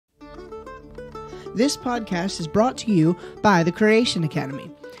This podcast is brought to you by the Creation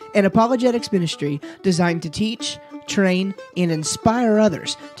Academy, an apologetics ministry designed to teach, train, and inspire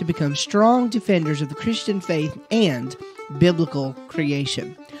others to become strong defenders of the Christian faith and biblical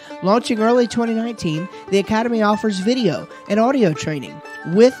creation. Launching early 2019, the Academy offers video and audio training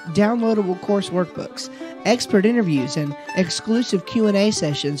with downloadable course workbooks, expert interviews, and exclusive Q&A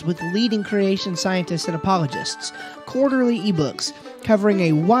sessions with leading creation scientists and apologists, quarterly ebooks covering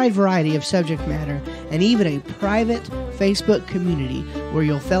a wide variety of subject matter, and even a private Facebook community where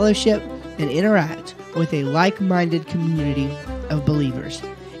you'll fellowship and interact with a like-minded community of believers.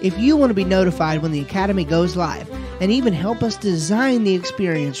 If you want to be notified when the Academy goes live and even help us design the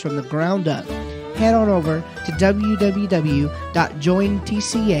experience from the ground up, head on over to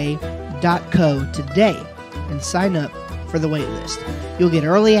www.jointca.co today and sign up for the waitlist. You'll get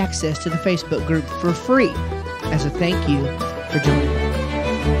early access to the Facebook group for free as a thank you for joining.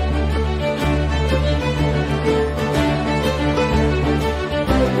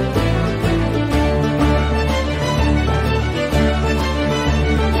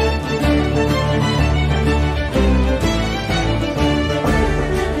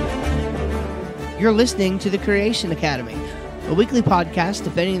 You're listening to the Creation Academy, a weekly podcast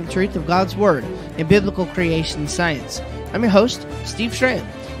defending the truth of God's Word in biblical creation science. I'm your host, Steve Schramm.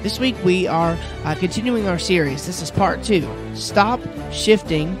 This week we are continuing our series. This is part 2. Stop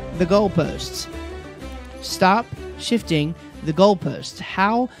shifting the goalposts. Stop shifting the goalposts.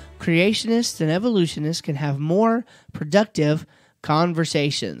 How creationists and evolutionists can have more productive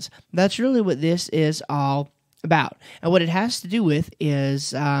conversations. That's really what this is all about. And what it has to do with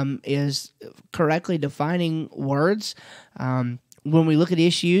is correctly defining words. When we look at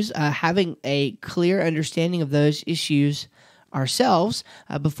issues, having a clear understanding of those issues ourselves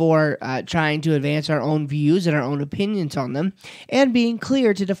before trying to advance our own views and our own opinions on them, and being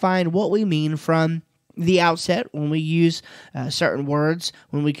clear to define what we mean from the outset when we use certain words,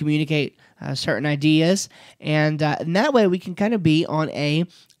 when we communicate certain ideas, and that way we can kind of be on a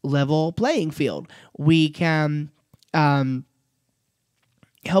level playing field. We can help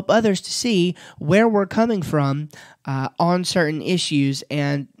others to see where we're coming from on certain issues,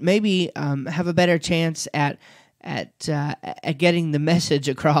 and maybe have a better chance at getting the message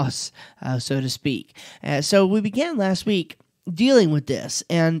across, so to speak. So we began last week dealing with this,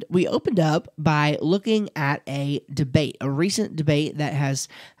 and we opened up by looking at a recent debate that has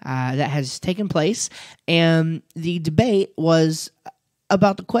taken place, and the debate was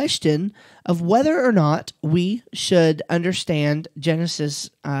about the question of whether or not we should understand Genesis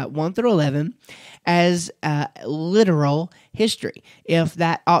 1 through 11 as literal history, if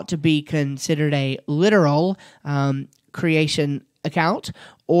that ought to be considered a literal creation account,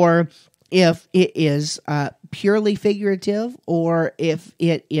 or if it is purely figurative, or if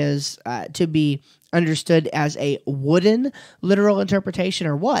it is to be understood as a wooden literal interpretation,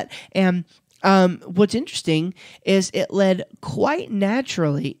 or what. And what's interesting is it led quite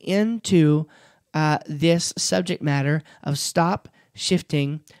naturally into this subject matter of stop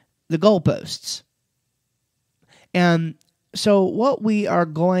shifting the goalposts. And so what we are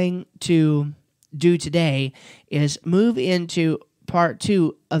going to do today is move into part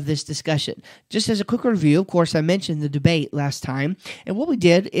 2 of this discussion. Just as a quick review, of course, I mentioned the debate last time, and what we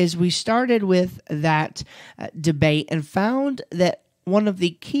did is we started with that debate and found that one of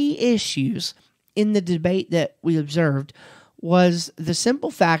the key issues in the debate that we observed was the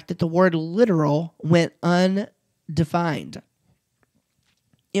simple fact that the word literal went undefined.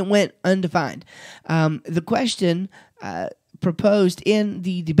 It went undefined. The question proposed in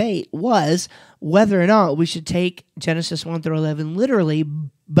the debate was whether or not we should take Genesis 1 through 11 literally,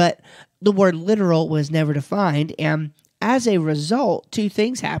 but the word literal was never defined, and as a result, two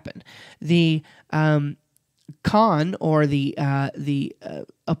things happened. The con, or the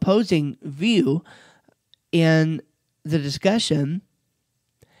opposing view in the discussion,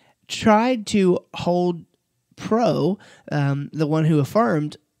 tried to hold pro, the one who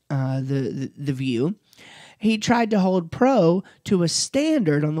affirmed the view. He tried to hold pro to a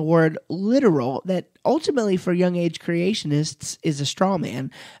standard on the word literal that ultimately for young age creationists is a straw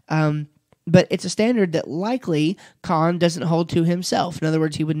man. But it's a standard that likely Khan doesn't hold to himself. In other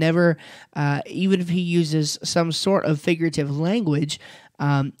words, he would never, even if he uses some sort of figurative language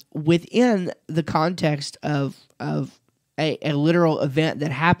within the context of a literal event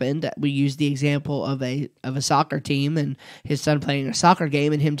that happened. We used the example of a soccer team and his son playing a soccer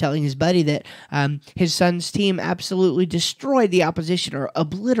game, and him telling his buddy that his son's team absolutely destroyed the opposition or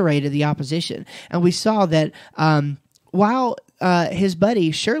obliterated the opposition. And we saw that while his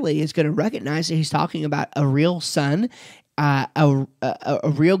buddy surely is going to recognize that he's talking about a real son a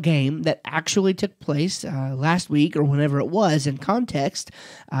real game that actually took place last week or whenever it was in context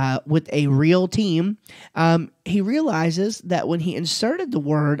with a real team, he realizes that when he inserted the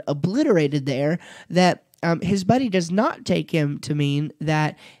word obliterated there, that his buddy does not take him to mean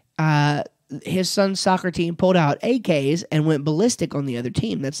that his son's soccer team pulled out AKs and went ballistic on the other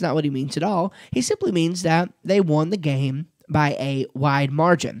team. That's not what he means at all. He simply means that they won the game by a wide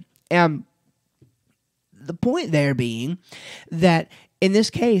margin. And the point there being that in this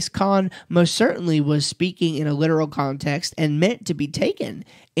case, Khan most certainly was speaking in a literal context and meant to be taken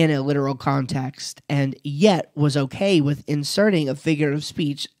in a literal context, and yet was okay with inserting a figure of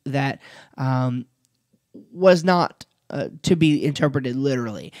speech that was not to be interpreted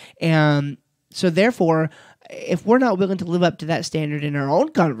literally. And so therefore, if we're not willing to live up to that standard in our own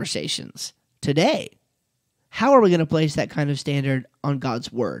conversations today, how are we going to place that kind of standard on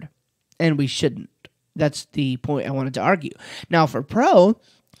God's word? And we shouldn't. That's the point I wanted to argue. Now, for Pro,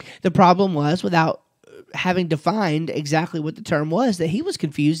 the problem was, without having defined exactly what the term was, that he was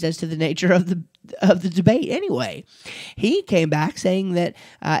confused as to the nature of the debate anyway. He came back saying that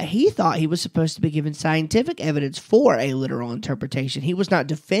he thought he was supposed to be given scientific evidence for a literal interpretation. He was not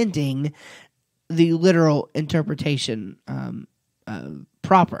defending the literal interpretation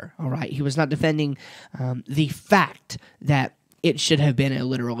proper, all right? He was not defending the fact that it should have been a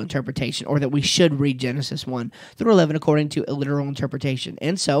literal interpretation, or that we should read Genesis 1 through 11 according to a literal interpretation.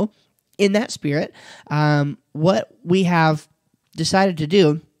 And so, in that spirit, what we have decided to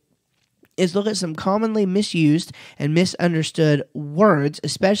do is look at some commonly misused and misunderstood words,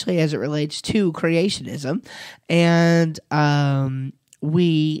 especially as it relates to creationism. And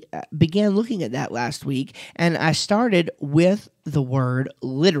we began looking at that last week, and I started with the word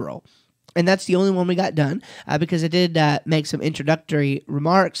literal. And that's the only one we got done because I did make some introductory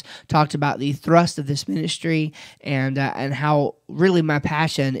remarks, talked about the thrust of this ministry, and how really my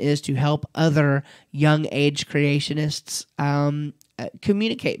passion is to help other young age creationists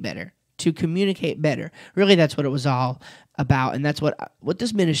communicate better. Really, that's what it was all about, and that's what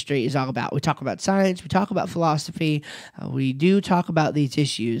this ministry is all about. We talk about science, we talk about philosophy, we do talk about these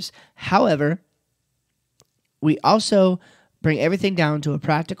issues. However, we also bring everything down to a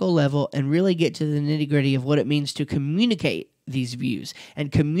practical level and really get to the nitty-gritty of what it means to communicate these views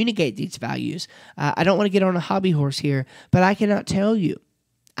and communicate these values. I don't want to get on a hobby horse here, but I cannot tell you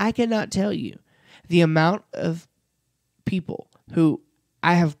the amount of people who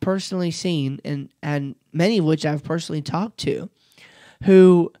I have personally seen, and many of which I've personally talked to,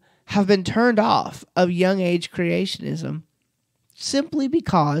 who have been turned off of young age creationism simply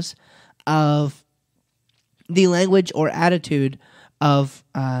because of the language or attitude of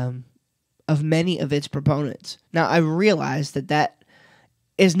many of its proponents. Now, I realize that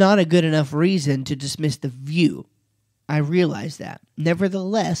is not a good enough reason to dismiss the view. I realize that.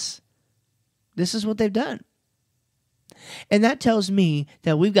 Nevertheless, this is what they've done. And that tells me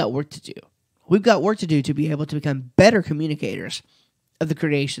that we've got work to do. We've got work to do to be able to become better communicators of the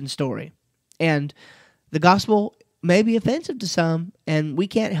creation story. And the gospel may be offensive to some, and we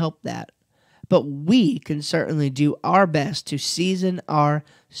can't help that. But we can certainly do our best to season our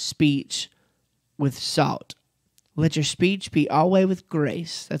speech with salt. Let your speech be always with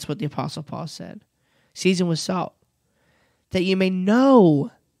grace. That's what the Apostle Paul said. Season with salt, that you may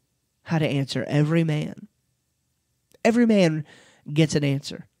know how to answer every man. Every man gets an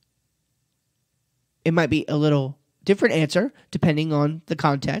answer. It might be a little different answer depending on the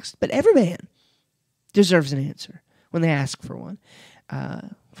context, but every man deserves an answer when they ask for one. 1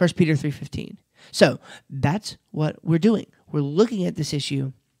 Peter 3:15. So that's what we're doing. We're looking at this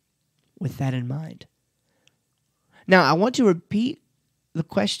issue with that in mind. Now, I want to repeat the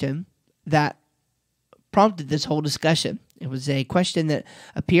question that prompted this whole discussion. It was a question that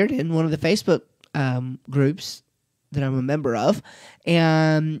appeared in one of the Facebook groups that I'm a member of,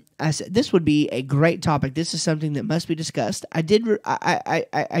 and I said this would be a great topic. This is something that must be discussed. I did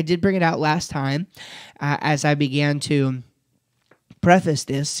bring it out last time as I began to preface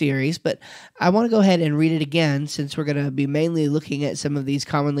this series, but I want to go ahead and read it again since we're going to be mainly looking at some of these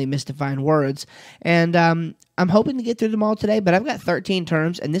commonly misdefined words. And I'm hoping to get through them all today, but I've got 13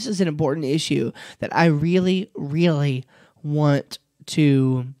 terms, and this is an important issue that I really, really want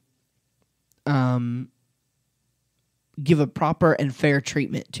to give a proper and fair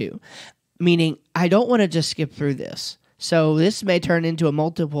treatment to. Meaning, I don't want to just skip through this. So this may turn into a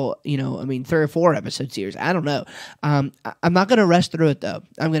multiple, 3 or 4 episode series. I don't know. I'm not going to rush through it, though.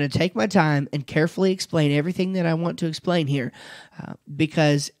 I'm going to take my time and carefully explain everything that I want to explain here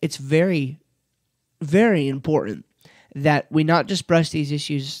because it's very, very important that we not just brush these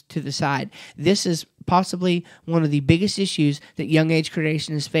issues to the side. This is possibly one of the biggest issues that young age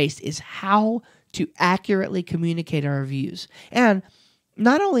creationists face is how to accurately communicate our views. And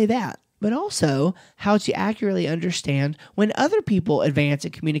not only that, but also how to accurately understand when other people advance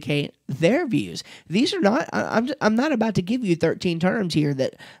and communicate their views. These are not, I'm not about to give you 13 terms here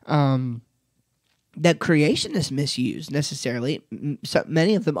that creationists misuse necessarily. So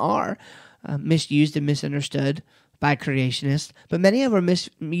many of them are misused and misunderstood by creationists, but many of them are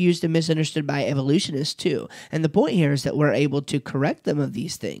misused and misunderstood by evolutionists too. And the point here is that we're able to correct them of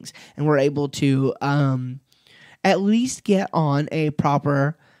these things, and we're able to at least get on a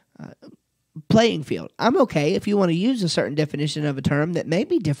proper playing field. I'm okay if you want to use a certain definition of a term that may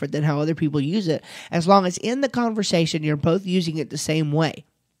be different than how other people use it, as long as in the conversation you're both using it the same way,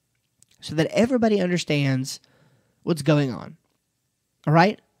 so that everybody understands what's going on. All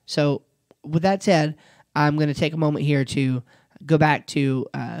right? So with that said, I'm going to take a moment here to go back to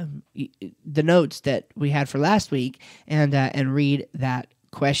the notes that we had for last week and read that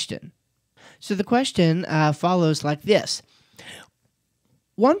question. So the question follows like this.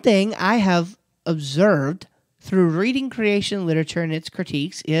 One thing I have observed through reading creation literature and its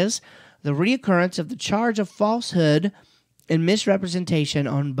critiques is the reoccurrence of the charge of falsehood and misrepresentation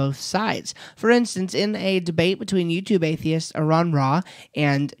on both sides. For instance, in a debate between YouTube atheists Aron Ra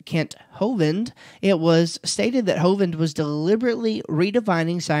and Kent Hovind, it was stated that Hovind was deliberately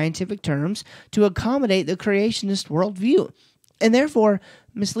redefining scientific terms to accommodate the creationist worldview, and therefore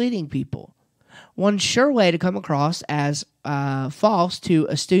misleading people. One sure way to come across as false to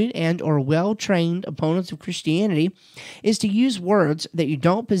astute and or well-trained opponents of Christianity is to use words that you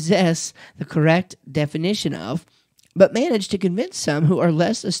don't possess the correct definition of, but manage to convince some who are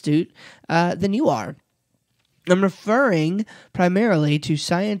less astute than you are. I'm referring primarily to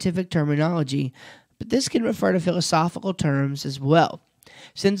scientific terminology, but this can refer to philosophical terms as well.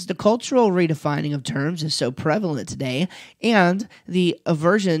 Since the cultural redefining of terms is so prevalent today, and the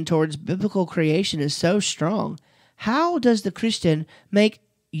aversion towards biblical creation is so strong, how does the Christian make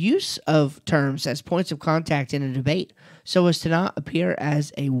use of terms as points of contact in a debate so as to not appear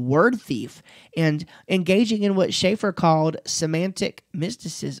as a word thief and engaging in what Schaeffer called semantic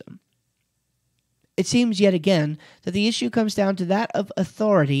mysticism? It seems yet again that the issue comes down to that of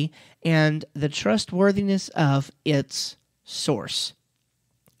authority and the trustworthiness of its source.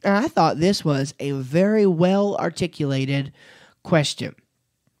 And I thought this was a very well articulated question.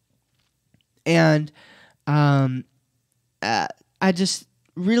 And I just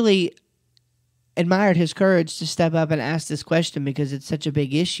really admired his courage to step up and ask this question because it's such a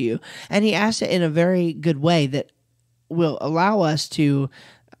big issue. And he asked it in a very good way that will allow us to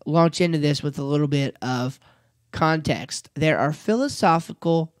launch into this with a little bit of context. There are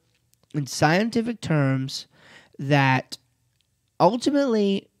philosophical and scientific terms that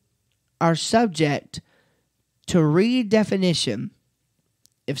ultimately are subject to redefinition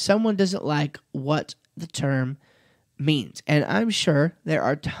if someone doesn't like what the term means. And I'm sure there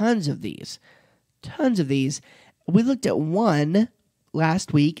are tons of these. We looked at one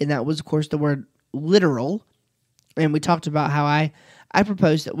last week, and that was, of course, the word literal. And we talked about how I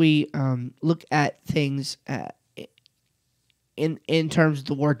proposed that we look at things in terms of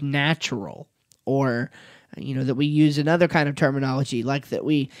the word natural, or that we use another kind of terminology, like that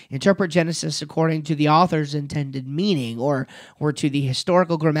we interpret Genesis according to the author's intended meaning, or to the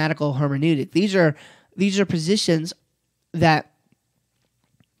historical grammatical hermeneutic. These are positions that,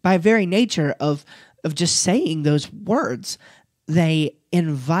 by very nature of just saying those words, they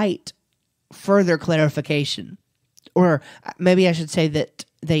invite further clarification. Or maybe I should say that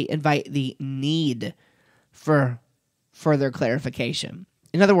they invite the need for further clarification.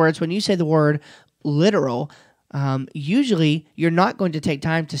 In other words, when you say the word literal, usually you're not going to take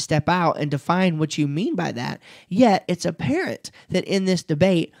time to step out and define what you mean by that. Yet it's apparent that in this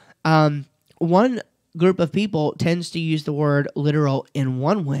debate, one group of people tends to use the word literal in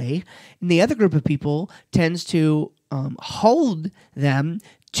one way, and the other group of people tends to hold them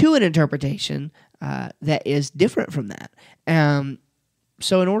to an interpretation that is different from that.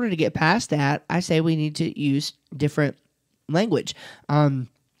 So in order to get past that, I say we need to use different language.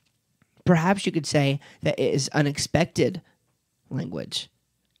 Perhaps you could say that it is unexpected language.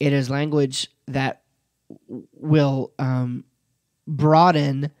 It is language that will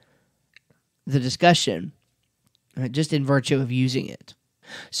broaden the discussion just in virtue of using it.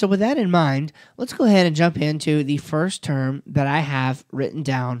 So with that in mind, let's go ahead and jump into the first term that I have written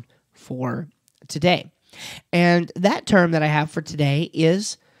down for today. And that term that I have for today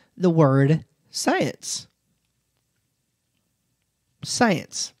is the word science.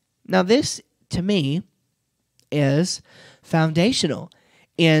 Science. Now this, to me, is foundational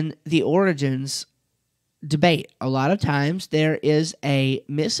in the origins debate. A lot of times there is a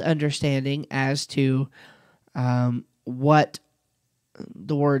misunderstanding as to what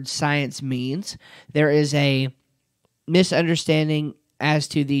the word science means. There is a misunderstanding as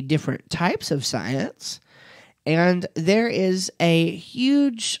to the different types of science, and there is a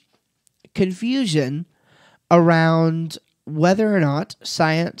huge confusion around whether or not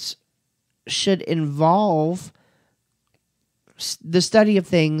science should involve the study of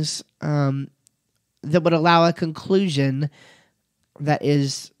things that would allow a conclusion that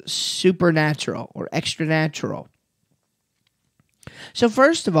is supernatural or extranatural. So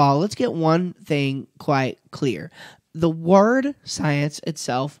first of all, let's get one thing quite clear. The word science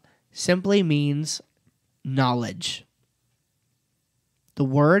itself simply means knowledge. The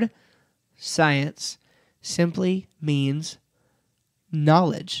word science simply means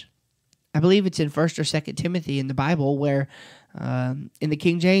knowledge. I believe it's in 1st or 2nd Timothy in the Bible where in the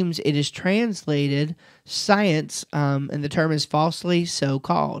King James it is translated science, and the term is falsely so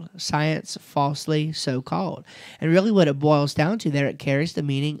called. Science falsely so called. And really what it boils down to there, it carries the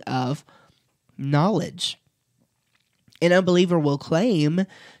meaning of knowledge. An unbeliever will claim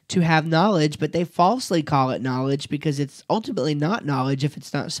to have knowledge, but they falsely call it knowledge because it's ultimately not knowledge if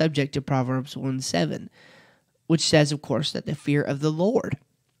it's not subject to Proverbs 1:7, which says, of course, that the fear of the Lord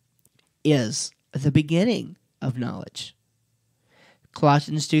is the beginning of knowledge.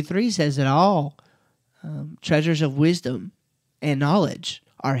 Colossians 2:3 says that all treasures of wisdom and knowledge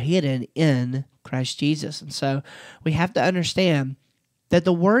are hidden in Christ Jesus. And so we have to understand that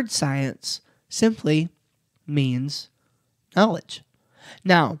the word science simply means knowledge.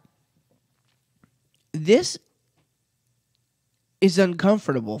 Now, this is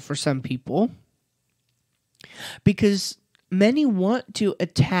uncomfortable for some people because many want to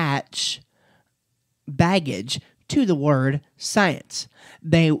attach baggage to the word science.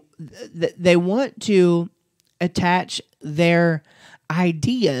 They want to attach their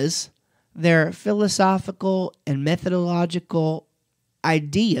ideas, their philosophical and methodological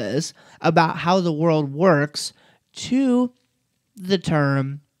ideas about how the world works to the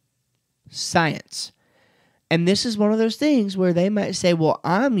term science. And this is one of those things where they might say, well,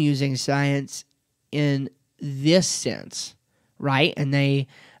 I'm using science in this sense, right? And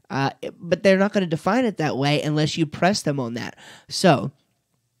but they're not going to define it that way unless you press them on that. So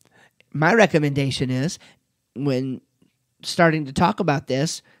my recommendation is when starting to talk about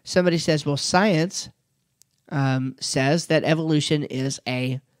this, somebody says, well, science says that evolution is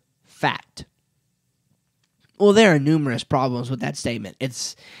a fact. Well, there are numerous problems with that statement.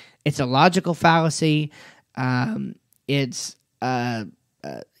 It's a logical fallacy. It's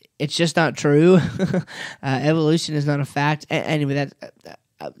just not true. Evolution is not a fact. Anyway,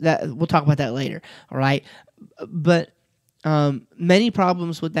 that we'll talk about that later. All right, but many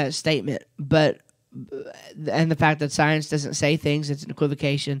problems with that statement. And the fact that science doesn't say things, it's an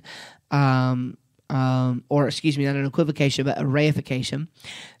equivocation, or excuse me, not an equivocation, but a reification.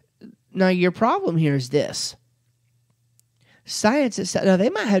 Now, your problem here is this. Science itself, now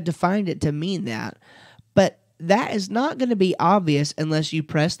they might have defined it to mean that, but that is not going to be obvious unless you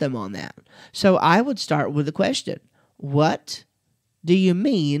press them on that. So I would start with the question, what do you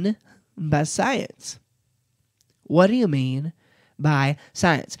mean by science? What do you mean by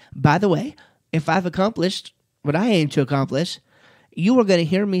science? By the way, if I've accomplished what I aim to accomplish, you are going to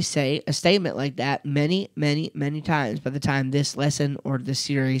hear me say a statement like that many, many, many times by the time this lesson or this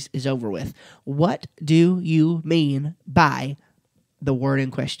series is over with. What do you mean by the word in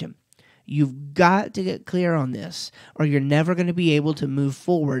question? You've got to get clear on this, or you're never going to be able to move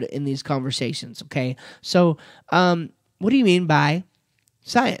forward in these conversations, okay? So, what do you mean by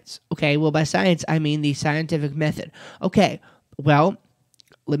science? Okay, well, by science, I mean the scientific method. Okay, well,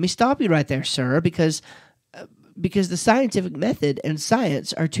 let me stop you right there, sir, because the scientific method and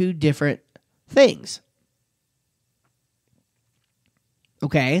science are two different things.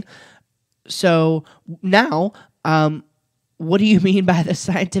 Okay, so now, what do you mean by the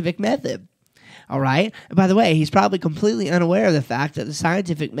scientific method? All right. And by the way, he's probably completely unaware of the fact that the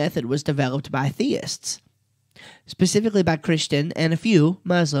scientific method was developed by theists, specifically by Christian and a few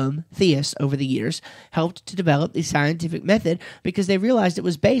Muslim theists over the years, helped to develop the scientific method because they realized it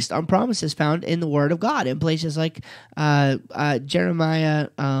was based on promises found in the Word of God in places like Jeremiah.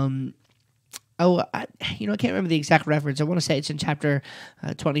 I can't remember the exact reference. I want to say it's in chapter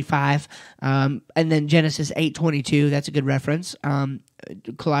 25, and then Genesis 8:22. That's a good reference.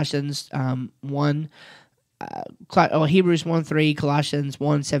 Colossians 1. Hebrews 1:3, Colossians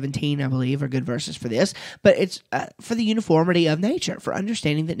 1:17, I believe, are good verses for this. But it's for the uniformity of nature, for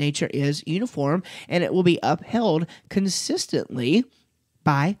understanding that nature is uniform and it will be upheld consistently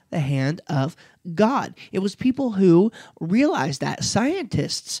by the hand of God. It was people who realized that,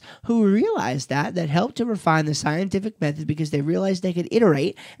 scientists who realized that helped to refine the scientific method because they realized they could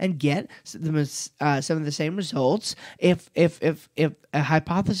iterate and get some of the same results. If a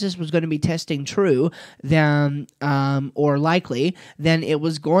hypothesis was going to be testing true, then or likely, then it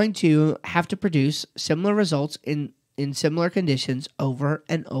was going to have to produce similar results in similar conditions over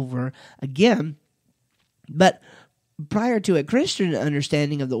and over again. But prior to a Christian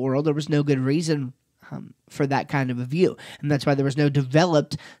understanding of the world, there was no good reason for that kind of a view. And that's why there was no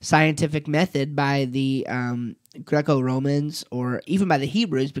developed scientific method by the Greco-Romans or even by the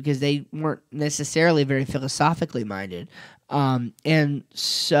Hebrews, because they weren't necessarily very philosophically minded. And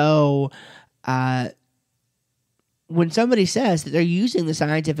so when somebody says that they're using the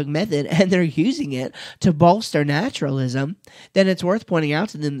scientific method and they're using it to bolster naturalism, then it's worth pointing out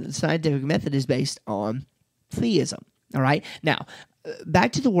to them that the scientific method is based on theism. All right. Now,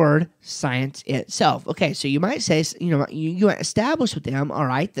 back to the word science itself. Okay, so you might say, you establish with them, all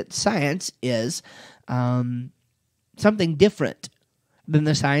right, that science is something different than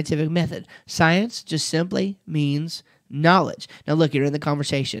the scientific method. Science just simply means knowledge. Now, look, you're in the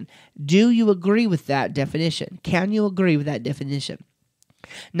conversation. Do you agree with that definition? Can you agree with that definition?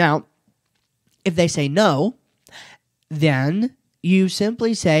 Now, if they say no, then you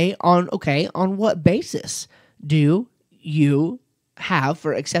simply say, on what basis do you have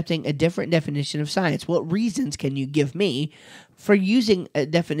for accepting a different definition of science? What reasons can you give me for using a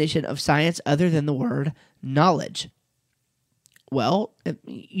definition of science other than the word knowledge? Well,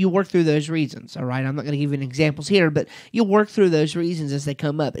 you work through those reasons, all right? I'm not going to give you any examples here, but you'll work through those reasons as they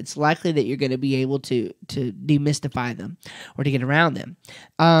come up. It's likely that you're going to be able to demystify them or to get around them.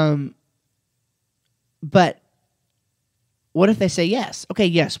 But what if they say yes? Okay,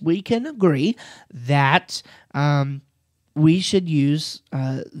 yes, we can agree that we should use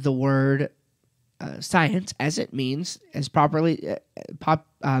the word science as it means, as properly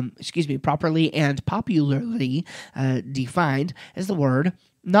and popularly defined as the word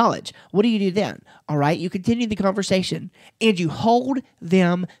knowledge. What do you do then? All right, you continue the conversation and you hold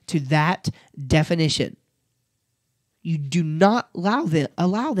them to that definition. You do not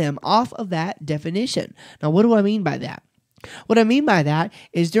allow them off of that definition. Now, what do I mean by that? What I mean by that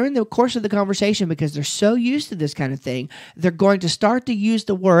is during the course of the conversation, because they're so used to this kind of thing, they're going to start to use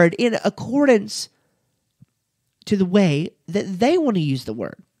the word in accordance to the way that they want to use the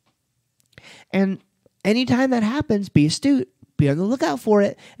word. And anytime that happens, be astute, be on the lookout for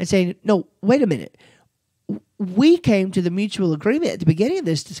it, and say, no, wait a minute. We came to the mutual agreement at the beginning of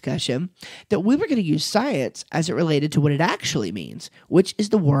this discussion that we were going to use science as it related to what it actually means, which is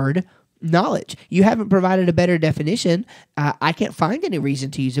the word knowledge. You haven't provided a better definition. I can't find any reason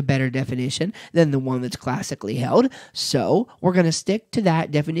to use a better definition than the one that's classically held. So we're going to stick to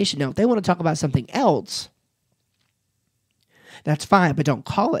that definition. Now, if they want to talk about something else, that's fine, but don't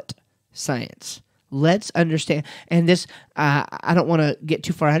call it science. Let's understand. And this, I don't want to get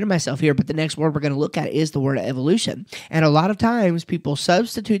too far ahead of myself here, but the next word we're going to look at is the word evolution. And a lot of times people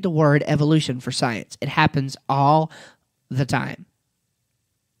substitute the word evolution for science. It happens all the time.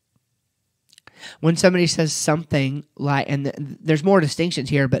 When somebody says something like, and there's more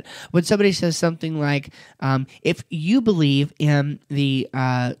distinctions here, but when somebody says something like, if you believe in the,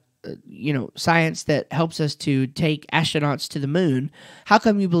 science that helps us to take astronauts to the moon, how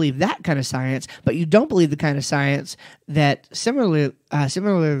come you believe that kind of science, but you don't believe the kind of science that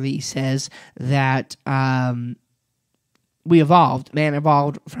similarly says that man evolved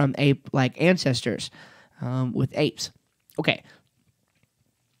from ape-like ancestors with apes? Okay.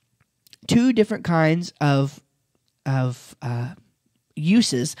 Two different kinds of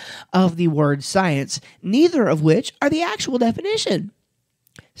uses of the word science, neither of which are the actual definition.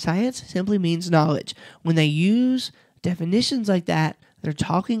 Science simply means knowledge. When they use definitions like that, they're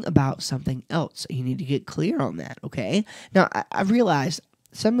talking about something else. You need to get clear on that, okay? Now, I realize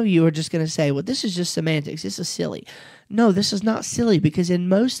some of you are just going to say, well, this is just semantics. This is silly. No, this is not silly, because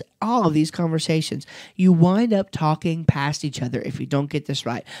in all of these conversations, you wind up talking past each other if you don't get this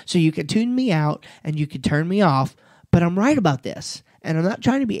right. So you can tune me out and you can turn me off, but I'm right about this. And I'm not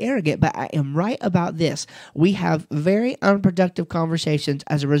trying to be arrogant, but I am right about this. We have very unproductive conversations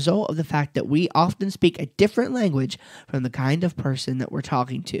as a result of the fact that we often speak a different language from the kind of person that we're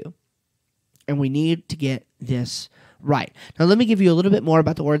talking to. And we need to get this right. Now, let me give you a little bit more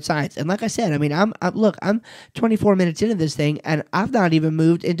about the word science. And like I said, I mean, I'm 24 minutes into this thing, and I've not even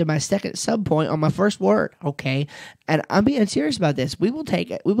moved into my second subpoint on my first word, okay? And I'm being serious about this. We will take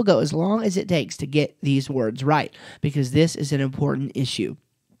it. We will go as long as it takes to get these words right, because this is an important issue.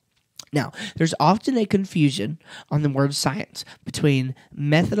 Now, there's often a confusion on the word science between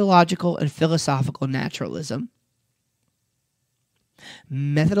methodological and philosophical naturalism.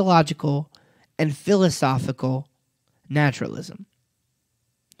 Methodological and philosophical naturalism.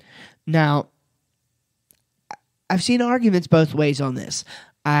 Now, I've seen arguments both ways on this.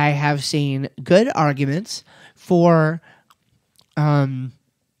 I have seen good arguments for the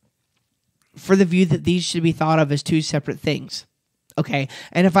view that these should be thought of as two separate things. Okay,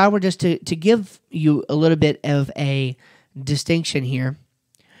 and if I were just to give you a little bit of a distinction here,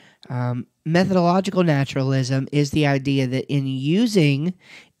 methodological naturalism is the idea that in using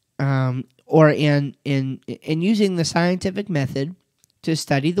in using the scientific method to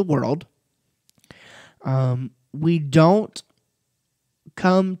study the world, we don't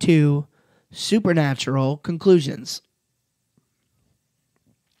come to supernatural conclusions.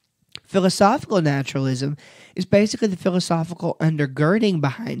 Philosophical naturalism is basically the philosophical undergirding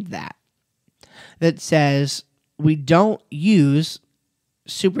behind that says we don't use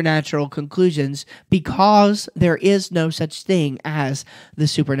supernatural conclusions because there is no such thing as the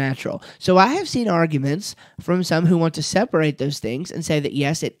supernatural. So I have seen arguments from some who want to separate those things and say that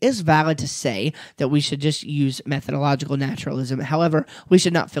yes, it is valid to say that we should just use methodological naturalism. However, we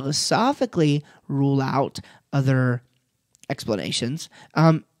should not philosophically rule out other explanations.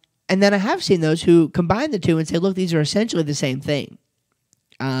 And then I have seen those who combine the two and say, look, these are essentially the same thing.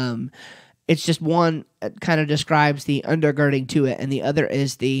 It's just one kind of describes the undergirding to it, and the other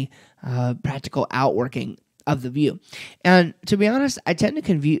is the practical outworking of the view. And to be honest, I tend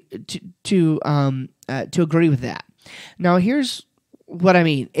to agree with that. Now, here's what I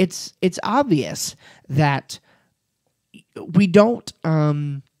mean. It's obvious that we don't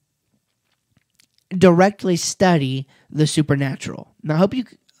directly study the supernatural. Now, I hope you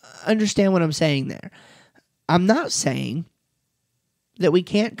understand what I'm saying there. I'm not saying that we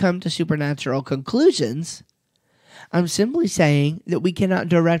can't come to supernatural conclusions. I'm simply saying that we cannot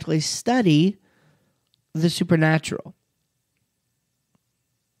directly study the supernatural.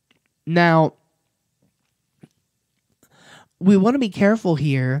 Now, we want to be careful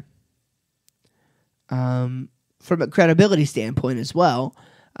here from a credibility standpoint as well,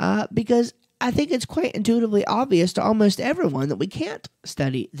 because I think it's quite intuitively obvious to almost everyone that we can't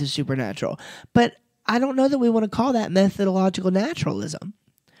study the supernatural. But I don't know that we want to call that methodological naturalism,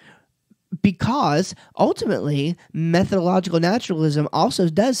 because ultimately methodological naturalism also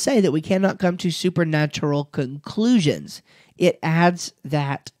does say that we cannot come to supernatural conclusions. It adds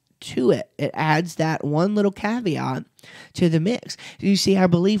that to it. It adds that one little caveat to the mix. You see, I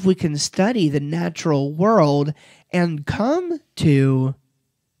believe we can study the natural world and come to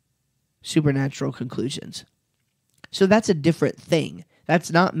supernatural conclusions. So that's a different thing.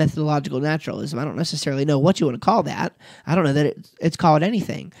 That's not methodological naturalism. I don't necessarily know what you want to call that. I don't know that it's called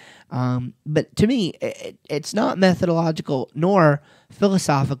anything. But to me, it's not methodological nor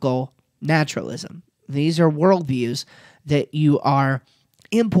philosophical naturalism. These are worldviews that you are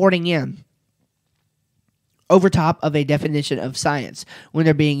importing in over top of a definition of science when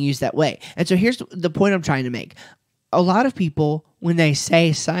they're being used that way. And so here's the point I'm trying to make. A lot of people, when they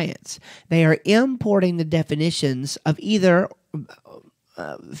say science, they are importing the definitions of either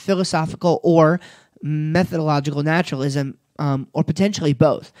philosophical or methodological naturalism, or potentially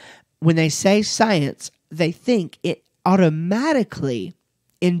both. When they say science, they think it automatically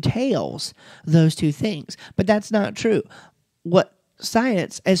entails those two things. But that's not true. What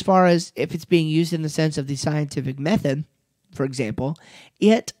science, as far as if it's being used in the sense of the scientific method, for example,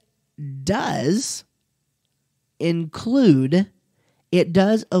 it does include, it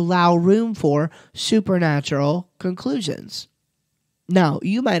does allow room for supernatural conclusions. Now,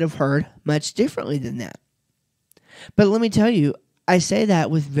 you might have heard much differently than that. But let me tell you, I say that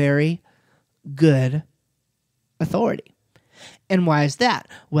with very good authority. And why is that?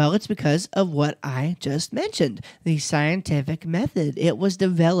 Well, it's because of what I just mentioned, the scientific method. It was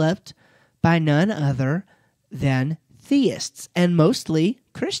developed by none other than theists, and mostly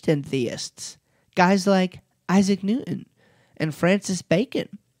Christian theists. Guys like Isaac Newton and Francis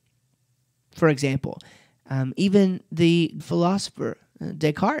Bacon, for example. Even the philosopher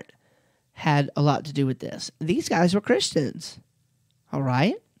Descartes had a lot to do with this. These guys were Christians. All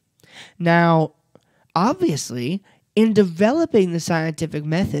right? Now, obviously, in developing the scientific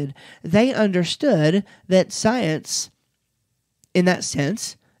method, they understood that science, in that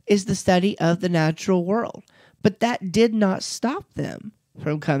sense, is the study of the natural world. But that did not stop them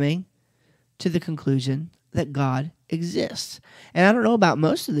from coming to the conclusion that God exists. And I don't know about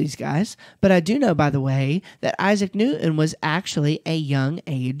most of these guys, but I do know, by the way, that Isaac Newton was actually a young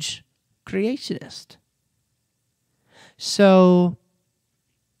age creationist. So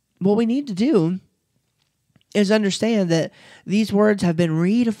what we need to do is understand that these words have been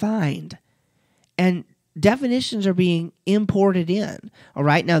redefined and definitions are being imported in. All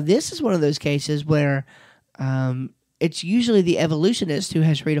right. Now, this is one of those cases where it's usually the evolutionist who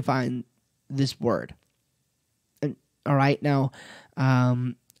has redefined this word. And, all right. Now,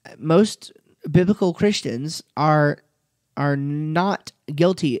 most biblical Christians are not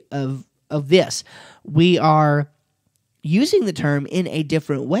guilty of this. We are using the term in a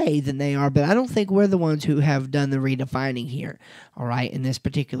different way than they are, but I don't think we're the ones who have done the redefining here, all right, in this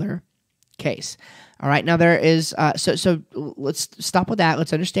particular case. All right, now there is, so let's stop with that.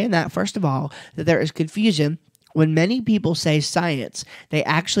 Let's understand that, first of all, that there is confusion. When many people say science, they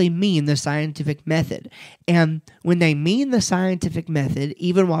actually mean the scientific method. And when they mean the scientific method,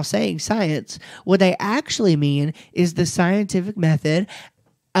 even while saying science, what they actually mean is the scientific method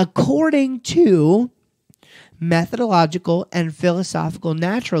according to methodological and philosophical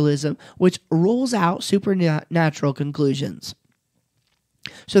naturalism, which rules out supernatural conclusions.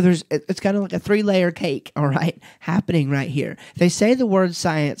 So it's kind of like a 3-layer cake, all right, happening right here. They say the word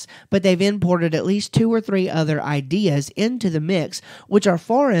science, but they've imported at least 2 or 3 other ideas into the mix, which are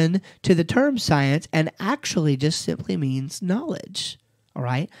foreign to the term science and actually just simply means knowledge, all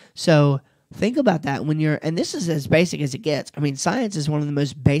right? So think about that when and this is as basic as it gets. I mean, science is one of the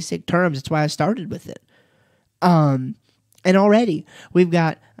most basic terms. That's why I started with it. And already we've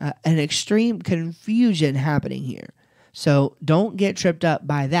got an extreme confusion happening here. So don't get tripped up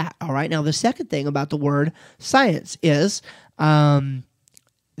by that, all right? Now, the second thing about the word science is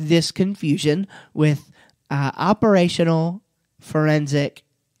this confusion with operational, forensic,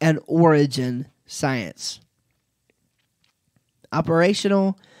 and origin science.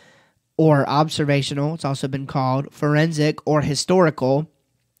 Operational or observational, it's also been called forensic or historical,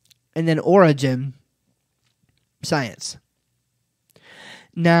 and then origin science.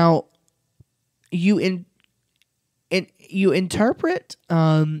 Now, you interpret.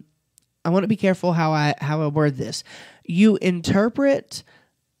 I want to be careful how I word this. You interpret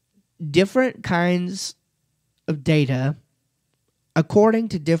different kinds of data according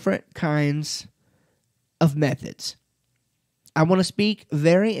to different kinds of methods. I want to speak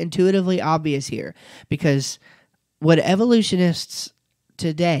very intuitively obvious here, because what evolutionists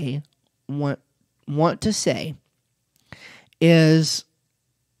today want to say is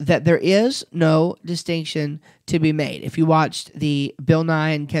that there is no distinction to be made. If you watched the Bill Nye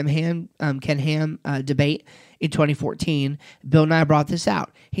and Ken Ham debate in 2014, Bill Nye brought this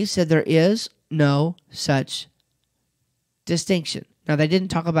out. He said there is no such distinction. Now, they didn't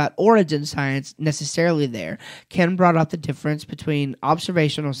talk about origin science necessarily there. Ken brought up the difference between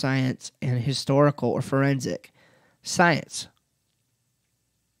observational science and historical or forensic science.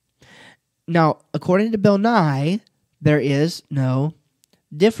 Now, according to Bill Nye, there is no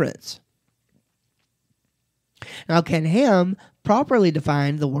difference. Now, Ken Ham properly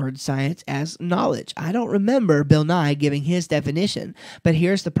defined the word science as knowledge. I don't remember Bill Nye giving his definition, but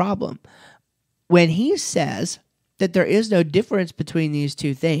here's the problem. When he says that there is no difference between these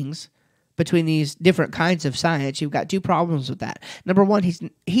two things, between these different kinds of science, you've got 2 problems with that. Number one,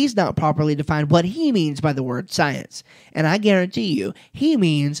 he's not properly defined what he means by the word science. And I guarantee you, he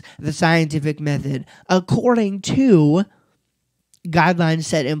means the scientific method according to guidelines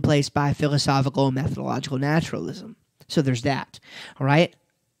set in place by philosophical and methodological naturalism. So there's that, all right?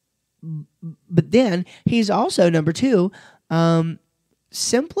 But then he's also, number 2,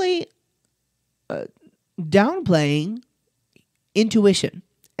 simply downplaying intuition.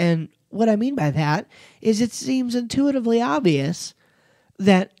 And what I mean by that is it seems intuitively obvious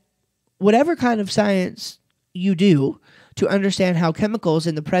that whatever kind of science you do to understand how chemicals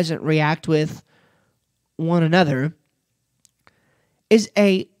in the present react with one another is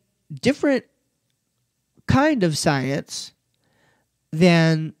a different kind of science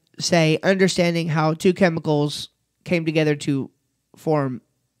than, say, understanding how 2 chemicals came together to form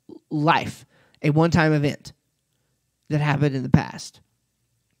life, a one-time event that happened in the past.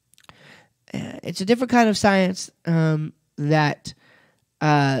 It's a different kind of science that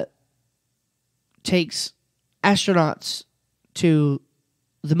takes astronauts to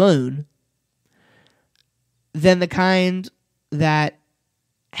the moon than the kind that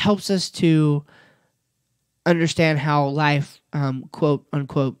helps us to understand how life, quote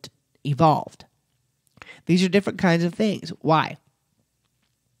unquote, evolved. These are different kinds of things. Why?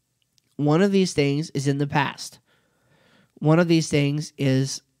 One of these things is in the past. One of these things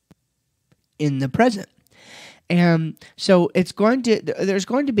is in the present. And so there's going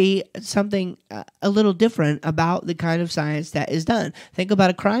to be something a little different about the kind of science that is done. Think about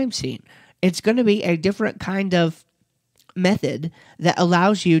a crime scene. It's going to be a different kind of method that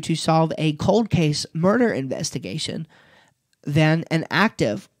allows you to solve a cold case murder investigation than an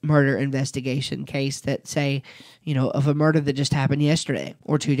active murder investigation case that, say, of a murder that just happened yesterday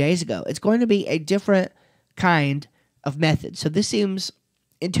or 2 days ago. It's going to be a different kind of method. So this seems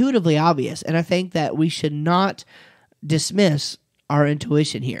intuitively obvious, and I think that we should not dismiss our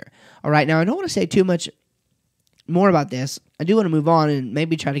intuition here. All right, now I don't want to say too much more about this. I do want to move on and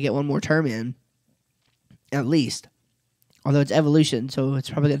maybe try to get one more term in, at least. Although it's evolution, so it's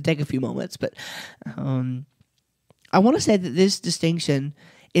probably going to take a few moments. But I want to say that this distinction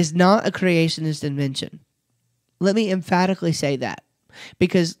is not a creationist invention. Let me emphatically say that.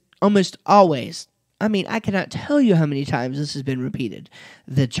 Because almost always, I cannot tell you how many times this has been repeated.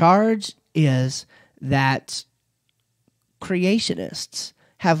 The charge is that creationists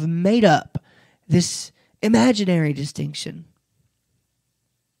have made up this imaginary distinction.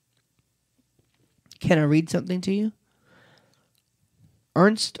 Can I read something to you?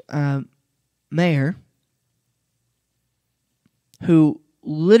 Ernst Mayr, who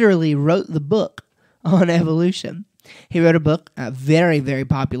literally wrote the book on evolution. He wrote a book, a very, very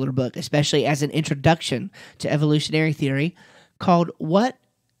popular book, especially as an introduction to evolutionary theory, called What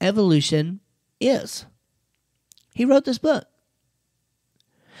Evolution Is. He wrote this book.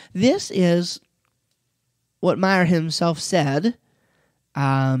 This is what Mayr himself said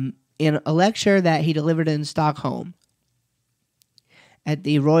in a lecture that he delivered in Stockholm at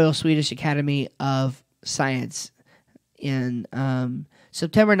the Royal Swedish Academy of Science in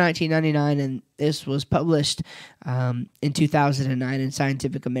September 1999, and this was published in 2009 in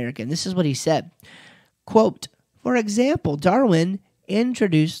Scientific American. This is what he said. Quote, "For example, Darwin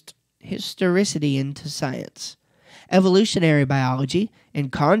introduced historicity into science. Evolutionary biology, in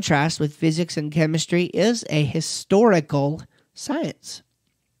contrast with physics and chemistry, is a historical science.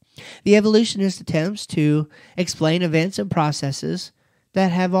 The evolutionist attempts to explain events and processes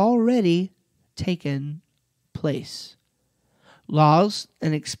that have already taken place. Laws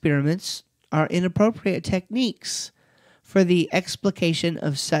and experiments are inappropriate techniques for the explication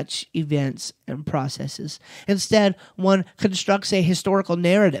of such events and processes. Instead, one constructs a historical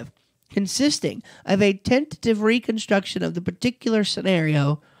narrative consisting of a tentative reconstruction of the particular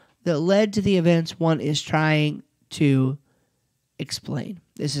scenario that led to the events one is trying to explain."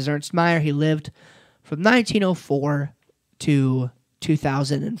 This is Ernst Mayr. He lived from 1904 to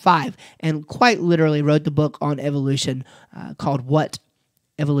 2005 and quite literally wrote the book on evolution called What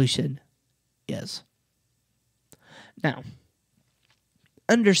Evolution Is. Now,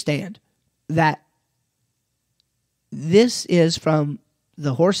 understand that this is from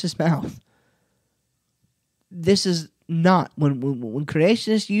the horse's mouth. This is not, when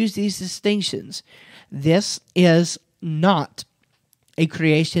creationists use these distinctions, this is not a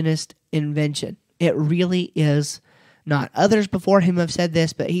creationist invention. It really is not. Others before him have said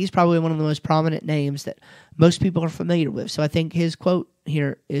this, but he's probably one of the most prominent names that most people are familiar with. So I think his quote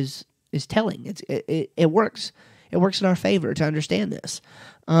here is telling. It works. It works in our favor to understand this.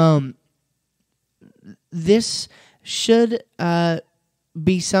 This should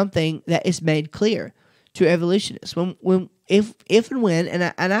be something that is made clear to evolutionists. If and when,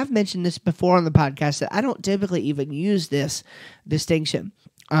 and I've mentioned this before on the podcast, that I don't typically even use this distinction.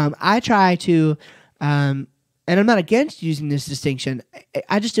 I try to, and I'm not against using this distinction,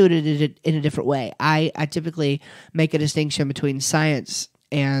 I just do it in a different way. I typically make a distinction between science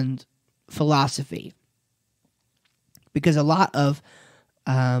and philosophy, because there's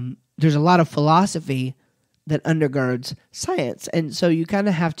a lot of philosophy that undergirds science, and so you kind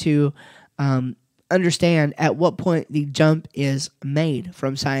of have to understand at what point the jump is made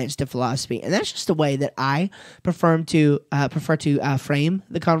from science to philosophy, and that's just the way that I prefer to frame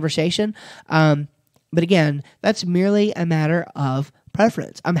the conversation. But again, that's merely a matter of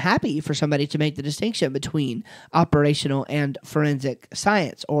preference. I'm happy for somebody to make the distinction between operational and forensic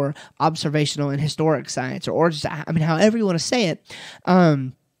science, or observational and historic science, or just, however you want to say it.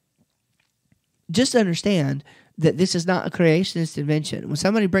 Just understand that this is not a creationist invention. When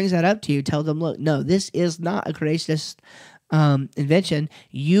somebody brings that up to you, tell them, look, no, this is not a creationist invention.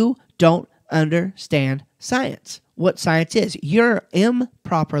 You don't understand science, what science is. You're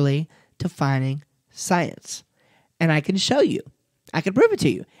improperly defining science. And I can show you. I can prove it to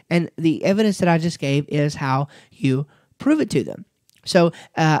you. And the evidence that I just gave is how you prove it to them. So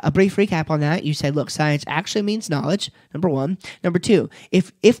a brief recap on that. You say, look, science actually means knowledge, number one. Number two,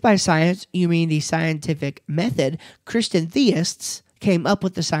 if by science you mean the scientific method, Christian theists came up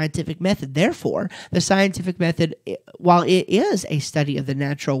with the scientific method. Therefore, the scientific method, while it is a study of the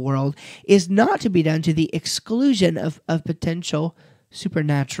natural world, is not to be done to the exclusion of potential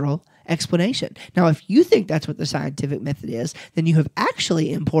supernatural explanation. Now, if you think that's what the scientific method is, then you have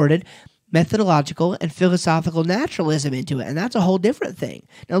actually imported methodological and philosophical naturalism into it, and that's a whole different thing.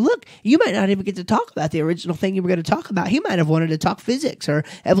 Now, look, you might not even get to talk about the original thing you were going to talk about. He might have wanted to talk physics or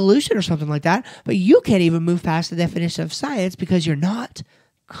evolution or something like that, but you can't even move past the definition of science because you're not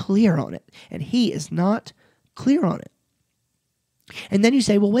clear on it, and he is not clear on it. And then you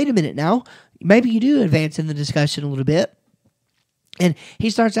say, well, wait a minute now. Maybe you do advance in the discussion a little bit. And he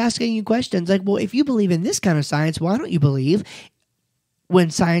starts asking you questions like, well, if you believe in this kind of science, why don't you believe when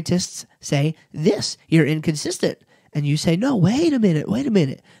scientists say this? You're inconsistent. And you say, no, wait a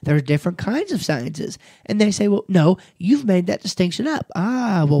minute. There are different kinds of sciences. And they say, well, no, you've made that distinction up.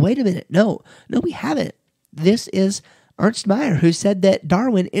 Well, wait a minute. No, we haven't. This is Ernst Mayr, who said that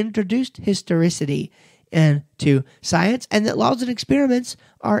Darwin introduced historicity into science and that laws and experiments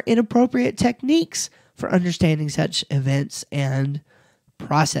are inappropriate techniques for understanding such events and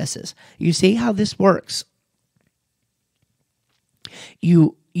processes. You see how this works.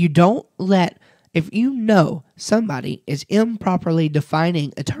 You don't let, if you know somebody is improperly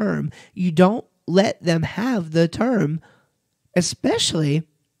defining a term, you don't let them have the term, especially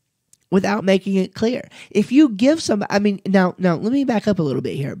without making it clear. If you give somebody, now let me back up a little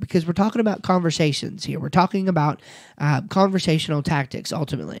bit here because we're talking about conversations here. We're talking about conversational tactics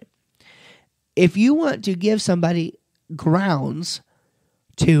ultimately. If you want to give somebody grounds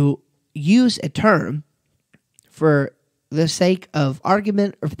to use a term for the sake of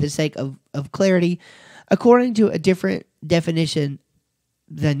argument or for the sake of clarity, according to a different definition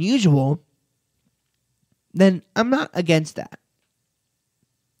than usual, then I'm not against that.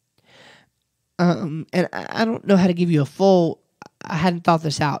 And I don't know how to give you I hadn't thought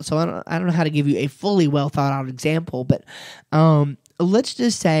this out, so I don't know how to give you a fully well thought out example, but let's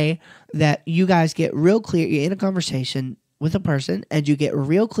just say that you guys get real clear, you're in a conversation with a person, and you get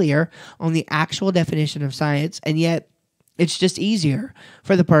real clear on the actual definition of science, and yet it's just easier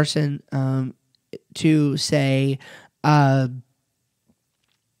for the person to say,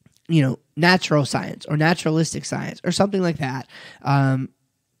 natural science or naturalistic science or something like that,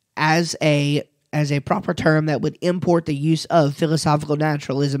 as a proper term that would import the use of philosophical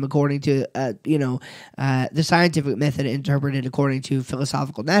naturalism according to the scientific method interpreted according to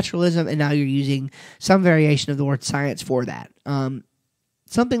philosophical naturalism, and now you're using some variation of the word science for that.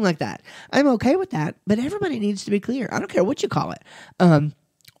 Something like that. I'm okay with that, but everybody needs to be clear. I don't care what you call it.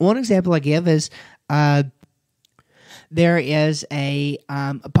 One example I give is there is a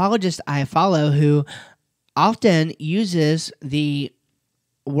apologist I follow who often uses the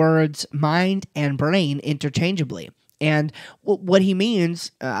words mind and brain interchangeably. And what he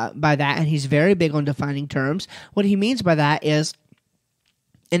means by that, and he's very big on defining terms, what he means by that is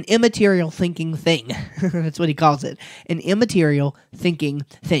an immaterial thinking thing. That's what he calls it. An immaterial thinking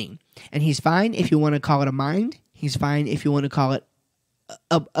thing. And he's fine if you want to call it a mind. He's fine if you want to call it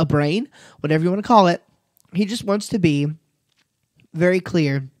a brain, whatever you want to call it. He just wants to be very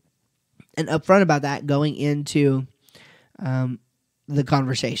clear and upfront about that going into the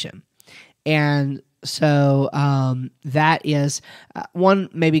conversation. And so that is one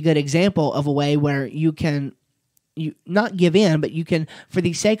maybe good example of a way where you not give in, but you can, for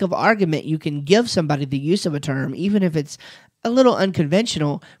the sake of argument, you can give somebody the use of a term, even if it's a little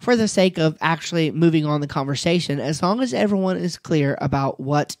unconventional, for the sake of actually moving on the conversation, as long as everyone is clear about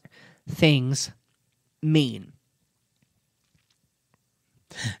what things mean.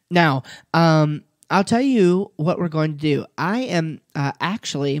 Now, I'll tell you what we're going to do. I am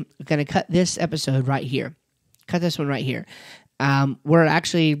actually going to cut this episode right here. Cut this one right here. We're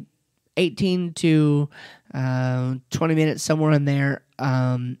actually 18 to 20 minutes, somewhere in there,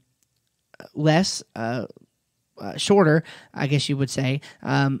 less, shorter, I guess you would say,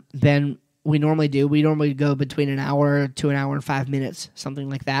 than we normally do. We normally go between an hour to an hour and 5 minutes, something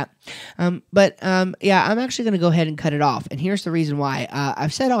like that. But I'm actually going to go ahead and cut it off. And here's the reason why.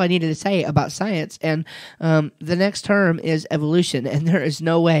 I've said all I needed to say about science, and the next term is evolution. And there is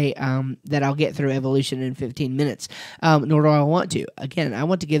no way that I'll get through evolution in 15 minutes, nor do I want to. Again, I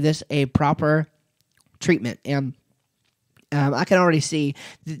want to give this a proper treatment. And I can already see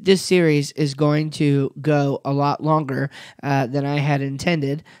this series is going to go a lot longer than I had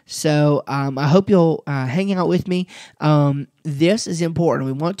intended. So I hope you'll hang out with me. This is important.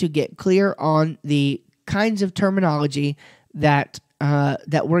 We want to get clear on the kinds of terminology that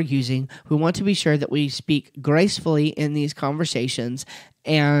we're using. We want to be sure that we speak gracefully in these conversations,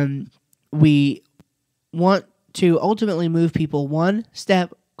 and we want to ultimately move people one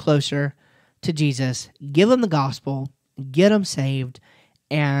step closer to Jesus, give them the gospel, get them saved,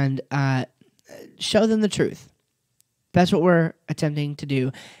 and show them the truth. That's what we're attempting to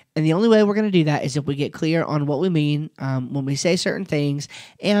do. And the only way we're going to do that is if we get clear on what we mean when we say certain things.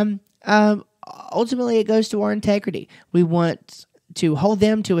 And ultimately, it goes to our integrity. We want to hold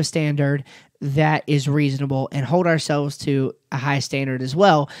them to a standard that is reasonable and hold ourselves to a high standard as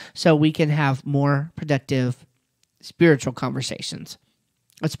well, so we can have more productive spiritual conversations.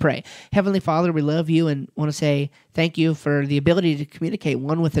 Let's pray. Heavenly Father, we love you and want to say thank you for the ability to communicate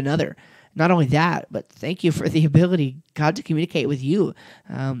one with another. Not only that, but thank you for the ability, God, to communicate with you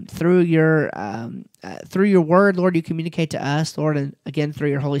through your word, Lord. You communicate to us, Lord, and again through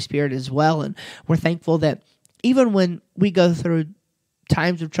your Holy Spirit as well. And we're thankful that even when we go through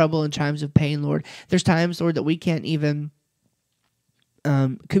times of trouble and times of pain, Lord, there's times, Lord, that we can't even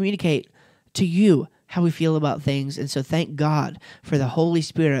communicate to you how we feel about things. And so thank God for the Holy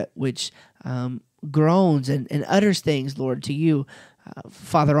Spirit, which groans and utters things, Lord, to you,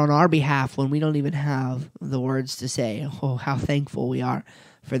 Father, on our behalf when we don't even have the words to say. Oh, how thankful we are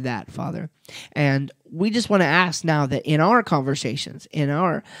for that, Father. And we just want to ask now that in our conversations, in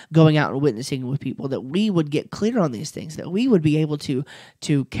our going out and witnessing with people, that we would get clear on these things, that we would be able to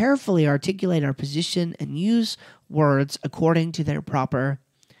carefully articulate our position and use words according to their proper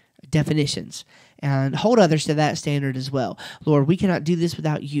definitions, and hold others to that standard as well. Lord, we cannot do this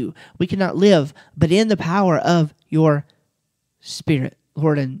without you. We cannot live but in the power of your Spirit,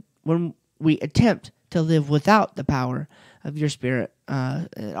 Lord. And when we attempt to live without the power of your Spirit,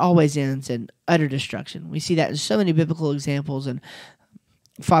 it always ends in utter destruction. We see that in so many biblical examples, and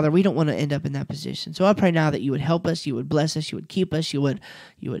Father, we don't want to end up in that position. So I pray now that you would help us, you would bless us, you would keep us, you would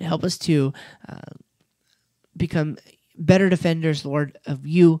help us to become better defenders, Lord, of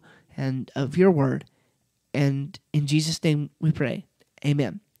you and of your word. And in Jesus' name we pray.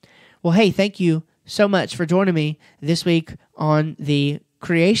 Amen. Well, hey, thank you so much for joining me this week on the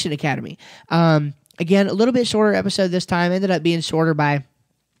Creation Academy. Again, a little bit shorter episode this time. Ended up being shorter by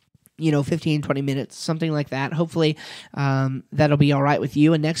 15, 20 minutes, something like that. Hopefully that'll be all right with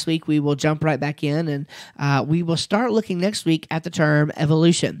you. And next week we will jump right back in, and we will start looking next week at the term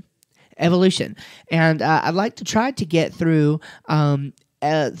evolution. And I'd like to try to get through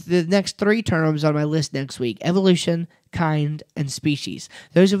the next three terms on my list next week: evolution, kind, and species.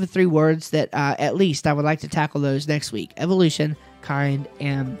 Those are the three words that at least I would like to tackle those next week: evolution, kind,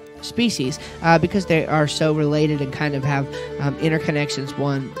 and species, because they are so related and kind of have interconnections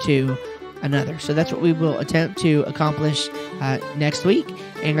one to another. So that's what we will attempt to accomplish next week.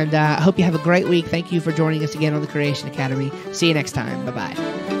 And I hope you have a great week. Thank you for joining us again on the Creation Academy. See you next time.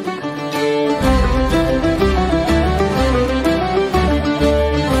 Bye-bye.